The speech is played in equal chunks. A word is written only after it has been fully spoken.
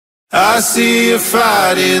I see you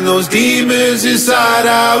fighting those demons inside.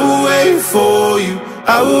 I will wait for you,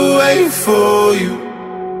 I will wait for you.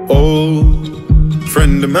 Old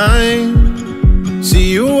friend of mine,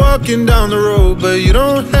 see you walking down the road, but you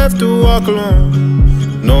don't have to walk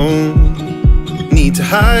alone. No need to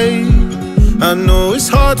hide. I know it's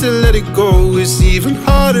hard to let it go, it's even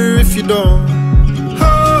harder if you don't.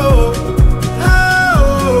 Oh,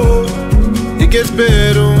 oh, it gets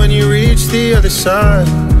better when you reach the other side.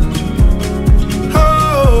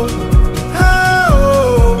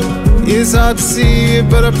 It's hard to see it,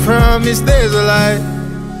 but I promise there's a light.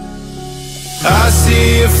 I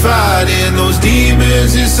see you fighting those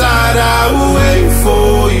demons inside. I will wait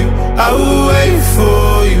for you, I will wait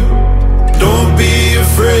for you. Don't be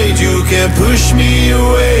afraid, you can't push me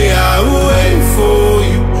away. I will wait for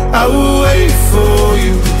you, I will wait for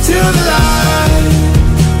you. Till the light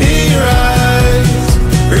in your eyes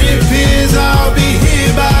reappears, I'll be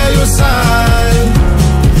here by your side.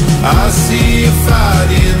 I see you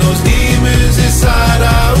fighting those demons inside.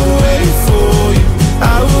 I will wait for you,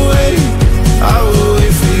 I will wait, I will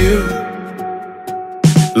wait for you.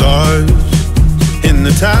 Lost in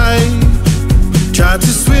the tide, try to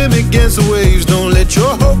swim against the waves. Don't let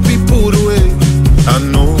your hope be pulled away. I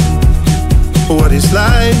know what it's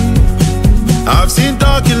like. I've seen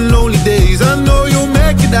dark and lonely days. I know you'll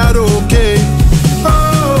make it out okay.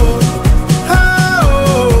 Oh,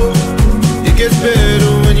 oh, it gets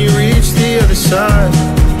better when you reach the other side.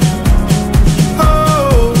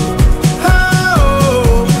 Oh,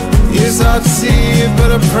 oh, it's hard to see it,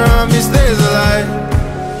 but I promise there's a light.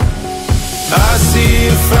 I see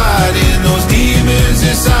you fighting those demons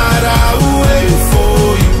inside. I will wait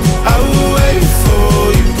for you, I will wait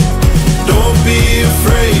for you. Don't be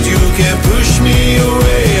afraid, you can't push me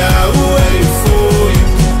away. I will wait for you,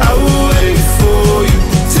 I will wait for you.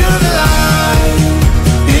 Till the light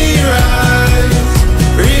in your eyes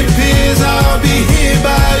reappears, I'll be here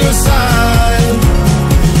by your side.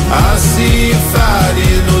 I see you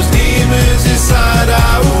fighting those demons inside.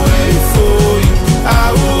 I will wait for you,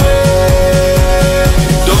 I will wait.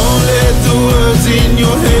 Don't let the words in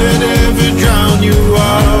your head ever drown you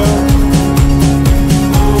out.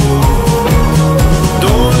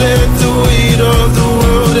 Don't let the weight of the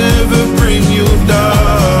world ever bring you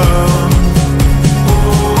down.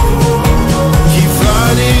 Keep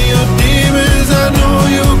fighting your demons, I know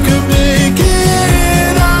you can make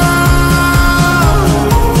it out.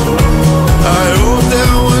 I hope that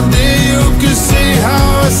one day you can see how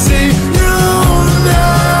I see you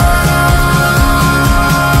now.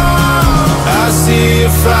 I see you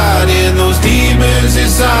fighting those demons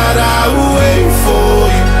inside. I will wait for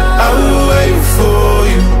you, I will wait for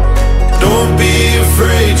you. Don't be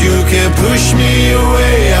afraid, you can't push me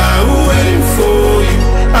away.